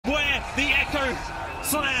The echo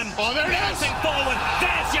slam. Oh, there it is. Bouncing forward.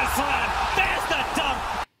 There's your slam. There's the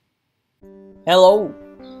dump. Hello,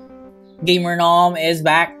 Gamer Nom is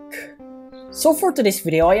back. So for today's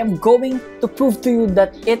video, I am going to prove to you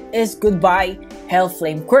that it is goodbye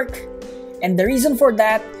Hellflame Quirk. And the reason for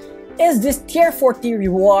that is this tier 40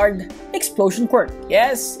 reward explosion quirk.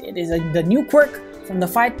 Yes, it is the new quirk from the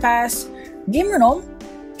Fight Pass. Gamer Nom,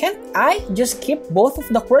 can't I just keep both of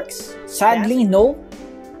the quirks? Sadly, no.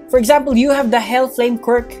 For example, you have the Hellflame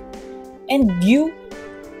quirk and you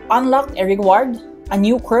unlock a reward, a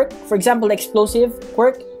new quirk, for example the explosive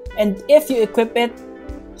quirk, and if you equip it,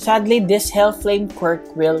 sadly this Hellflame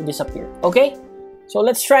quirk will disappear. Okay, so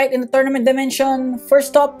let's try it in the tournament dimension.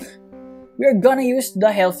 First up, we're gonna use the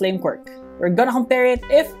Hellflame quirk. We're gonna compare it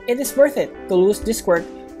if it is worth it to lose this quirk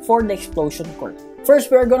for the explosion quirk.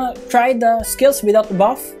 First, we're gonna try the skills without the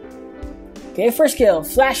buff. Okay, first skill,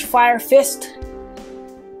 Flash Fire Fist,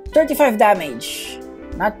 35 damage,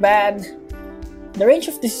 not bad. The range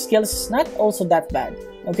of this skill is not also that bad.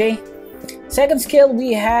 Okay, second skill,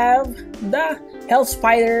 we have the Hell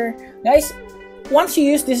Spider. Guys, once you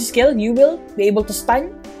use this skill, you will be able to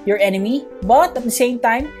stun your enemy, but at the same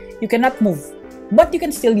time, you cannot move. But you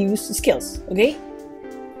can still use the skills, okay?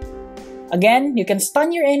 Again, you can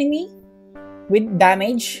stun your enemy with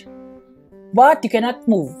damage, but you cannot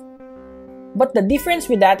move. But the difference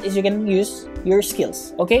with that is you can use your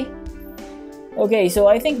skills, okay? Okay, so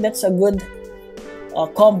I think that's a good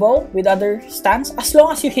combo with other stuns as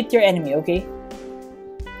long as you hit your enemy, okay?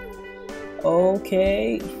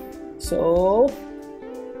 Okay, so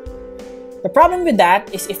the problem with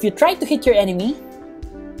that is if you try to hit your enemy,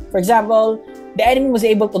 for example, the enemy was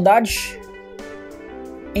able to dodge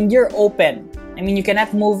and you're open. I mean, you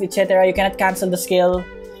cannot move, etc. You cannot cancel the skill.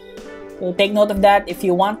 So take note of that if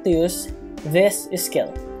you want to use this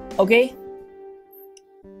skill. Okay?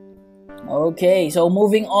 Okay, so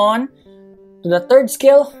moving on to the third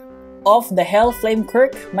skill of the Hellflame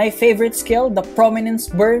Quirk. My favorite skill, the Prominence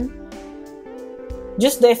Burn.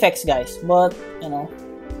 Just the effects, guys, but you know,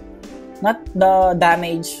 not the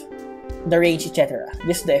damage, the range, etc.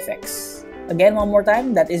 Just the effects. Again, one more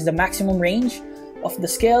time, that is the maximum range of the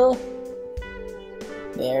skill.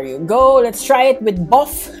 There you go. Let's try it with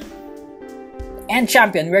buff and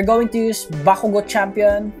champion. We're going to use Bakugo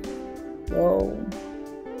champion. So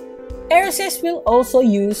RSS will also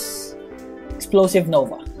use Explosive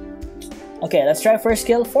Nova. Okay, let's try first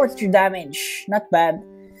skill. 43 damage. Not bad.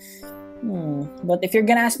 But if you're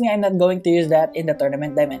gonna ask me, I'm not going to use that in the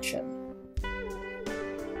tournament dimension.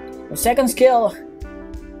 The second skill.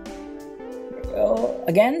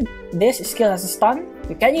 Again, this skill has a stun.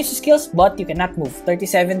 You can use the skills, but you cannot move.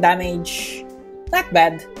 37 damage. Not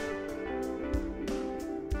bad.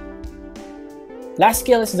 Last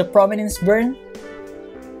skill is the Prominence Burn.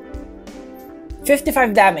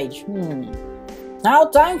 55 damage. Now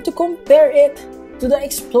time to compare it to the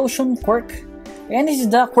Explosion Quirk. And this is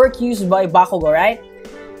the quirk used by Bakugo, right?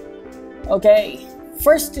 Okay.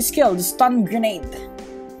 First skill, the Stun Grenade.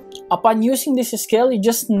 Upon using this skill, you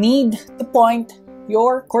just need to point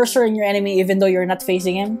your cursor in your enemy even though you're not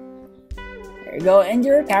facing him. There you go, and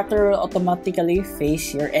your character will automatically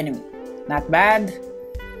face your enemy. Not bad.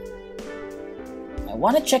 I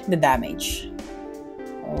want to check the damage.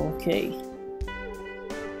 Okay.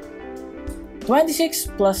 26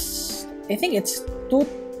 plus, I think it's 2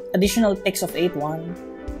 additional ticks of 8.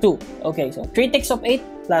 1, 2. Okay, so 3 ticks of 8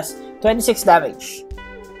 plus 26 damage.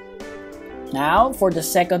 Now, for the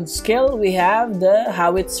second skill, we have the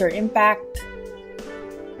Howitzer Impact.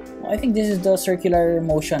 I think this is the circular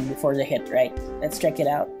motion before the hit, right? Let's check it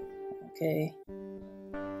out. Okay.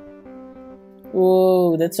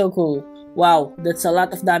 Oh, that's so cool. Wow, that's a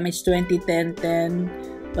lot of damage. 20, 10,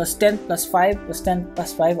 10, plus 10, plus 5, plus 10,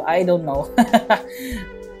 plus 5. I don't know.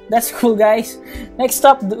 That's cool, guys. Next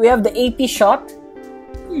up, we have the AP shot.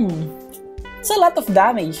 It's a lot of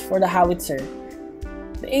damage for the Howitzer.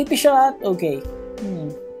 The AP shot, okay.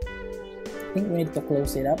 I think we need to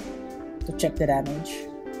close it up to check the damage.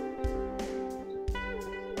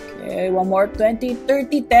 Okay, one more. 20,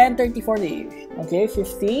 30, 10, 30, 40. Okay,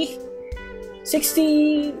 50,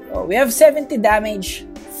 60. Oh, we have 70 damage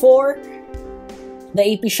for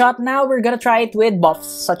the AP shot. Now we're gonna try it with buffs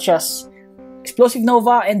such as Explosive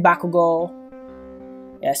Nova and Bakugo.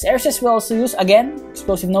 Yes, RSS will also use again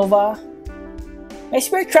Explosive Nova.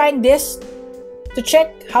 Guys, we're trying this to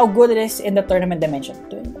check how good it is in the tournament dimension.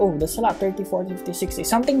 Oh, that's a lot. 30, 40, 50, 60.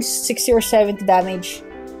 Something 60 or 70 damage.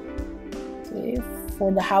 Okay,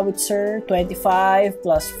 for the Howitzer, 25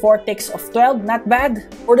 plus 4 ticks of 12. Not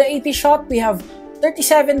bad. For the AP shot, we have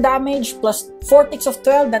 37 damage plus 4 ticks of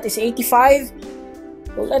 12. That is 85.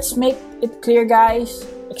 So let's make it clear, guys.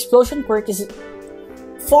 Explosion Quirk is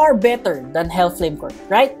far better than Hellflame Quirk,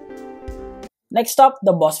 right? Next up,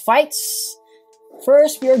 the boss fights.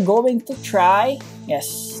 First, we are going to try,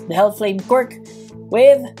 yes, the Hellflame Quirk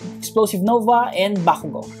with Explosive Nova and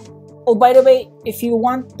Bakugo. Oh, by the way, if you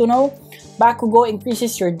want to know, Bakugo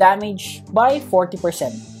increases your damage by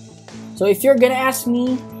 40%. So if you're gonna ask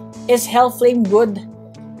me, is Hellflame good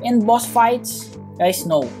in boss fights? Guys,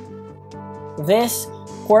 no. This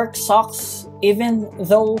quirk sucks. Even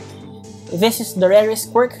though this is the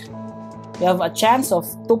rarest quirk, you have a chance of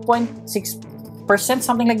 2.6%,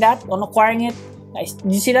 something like that, on acquiring it. Guys,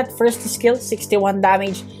 did you see that? First skill, 61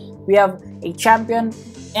 damage. We have a champion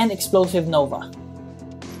and Explosive Nova.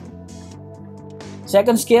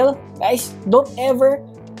 Second skill, guys, don't ever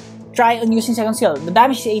try on using second skill. The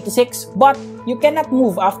damage is 86, but you cannot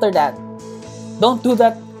move after that. Don't do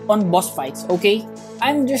that on boss fights, okay?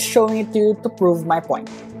 I'm just showing it to you to prove my point.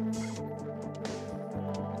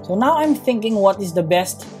 So now I'm thinking, what is the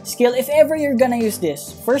best skill if ever you're gonna use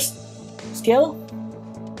this? First skill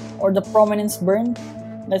or the Prominence Burn?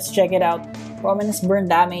 Let's check it out. Prominence Burn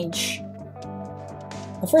damage.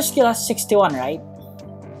 The first skill has 61, right?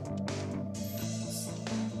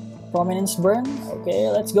 Prominence Burn. Okay,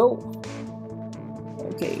 let's go.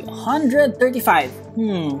 Okay, 135.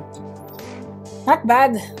 Not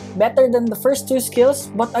bad. Better than the first two skills.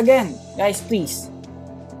 But again, guys, please,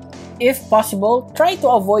 if possible, try to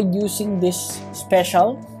avoid using this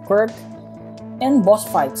special quirk in boss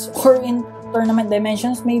fights or in tournament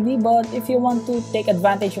dimensions maybe. But if you want to take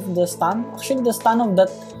advantage of the stun, actually the stun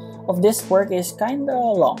of this quirk is kinda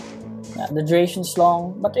long. Yeah, the duration is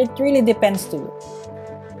long, but it really depends to you.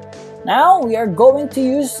 Now we are going to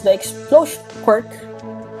use the Explosion Quirk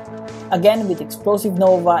again with Explosive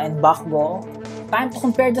Nova and Bakugo. Time to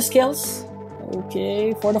compare the skills.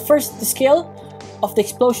 Okay, for the first skill of the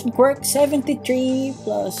Explosion Quirk, 73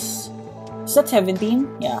 plus, is that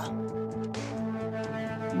 17? Yeah,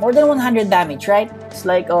 more than 100 damage, right? It's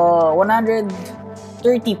like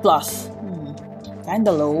 130 plus.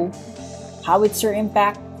 Kinda low. How it's your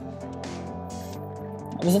impact?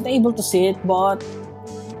 I wasn't able to see it, but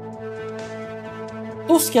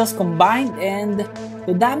two skills combined and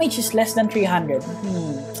the damage is less than 300.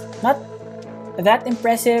 Not that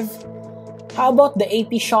impressive. How about the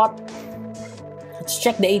AP shot? Let's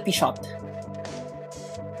check the AP shot.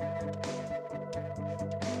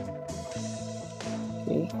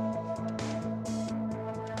 Okay.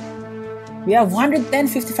 We have 110,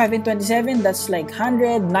 55, and 27. That's like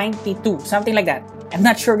 192, something like that. I'm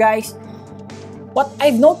not sure, guys. What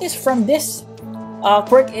I've noticed from this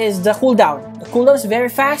quirk is the cooldown. The cooldown is very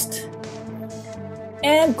fast.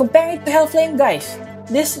 And comparing it to Hellflame, guys,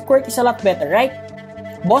 this quirk is a lot better, right?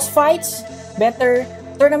 Boss fights, better.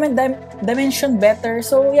 Tournament dimension, better.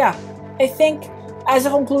 So yeah, I think as a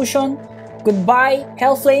conclusion, goodbye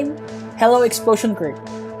Hellflame, hello Explosion Quirk.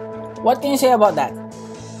 What can you say about that?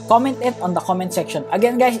 Comment it on the comment section.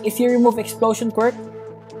 Again, guys, if you remove Explosion Quirk,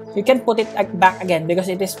 you can put it back again because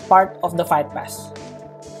it is part of the Fight Pass.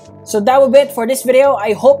 So that will be it for this video.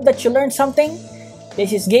 I hope that you learned something.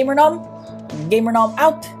 This is GamerNom. GamerNom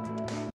out.